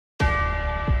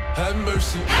Have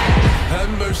mercy, have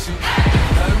mercy,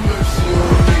 have mercy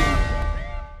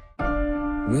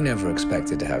on me. We never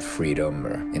expected to have freedom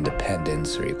or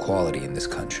independence or equality in this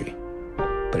country.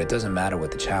 But it doesn't matter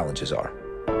what the challenges are.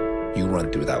 You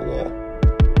run through that wall.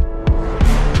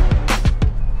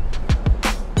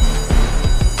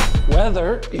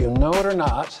 Whether you know it or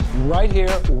not, right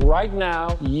here, right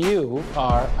now, you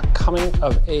are a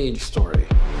coming-of-age story.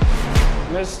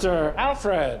 Mr.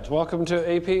 Alfred, welcome to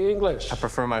AP English. I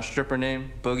prefer my stripper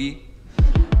name, Boogie.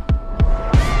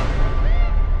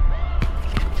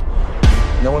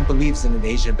 No one believes in an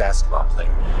Asian basketball player.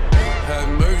 Have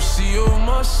mercy on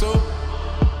my soul.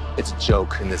 It's a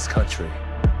joke in this country.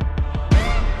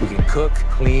 We can cook,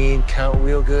 clean, count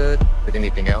real good, but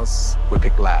anything else, we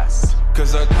pick last.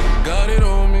 Cause I got it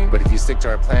on me. But if you stick to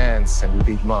our plans and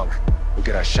we beat Monk, we'll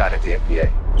get our shot at the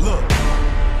NBA. Look,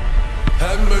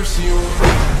 have mercy on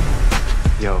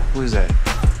me. Yo, who's that?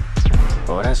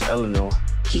 Oh, that's Eleanor.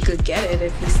 He could get it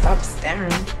if he stopped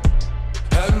staring.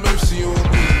 Have mercy on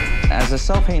me. As a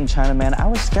self-hating Chinaman, I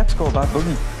was skeptical about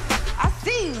Boogie. I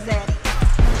see you,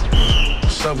 Zaddy.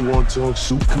 What's up, War Dog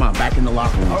Soup? Come on, back in the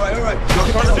locker room. All right.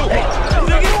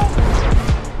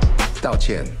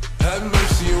 Have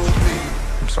mercy on me.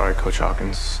 I'm sorry, Coach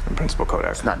Hawkins and Principal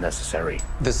Kodak. It's not necessary.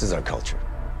 This is our culture.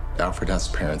 Alfred has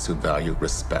parents who value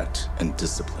respect and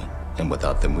discipline, and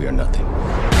without them, we are nothing.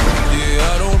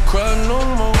 Yeah, I don't cry no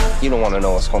more. You don't want to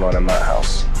know what's going on in my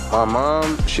house. My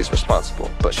mom, she's responsible,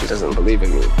 but she doesn't believe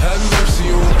in me. Have mercy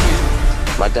on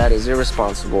me. My dad is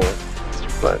irresponsible,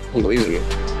 but he believes in me.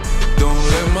 Don't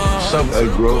let my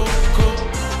heart bro?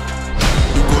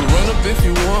 You can run up if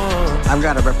you want. I've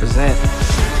got to represent.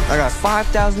 I got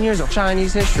 5,000 years of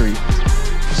Chinese history.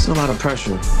 It's a lot of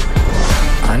pressure.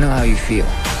 I know how you feel,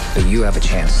 but you have a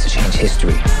chance to change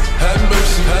history. Have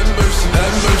mercy, have mercy,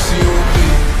 have mercy on me.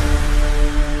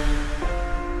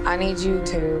 I need you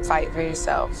to fight for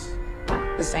yourself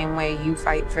the same way you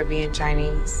fight for being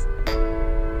Chinese.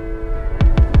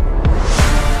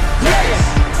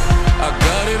 I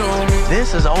got it on me.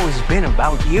 This has always been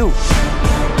about you.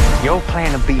 Your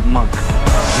plan to beat Monk.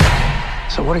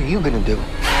 So what are you gonna do?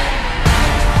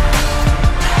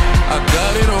 I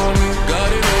got it on me.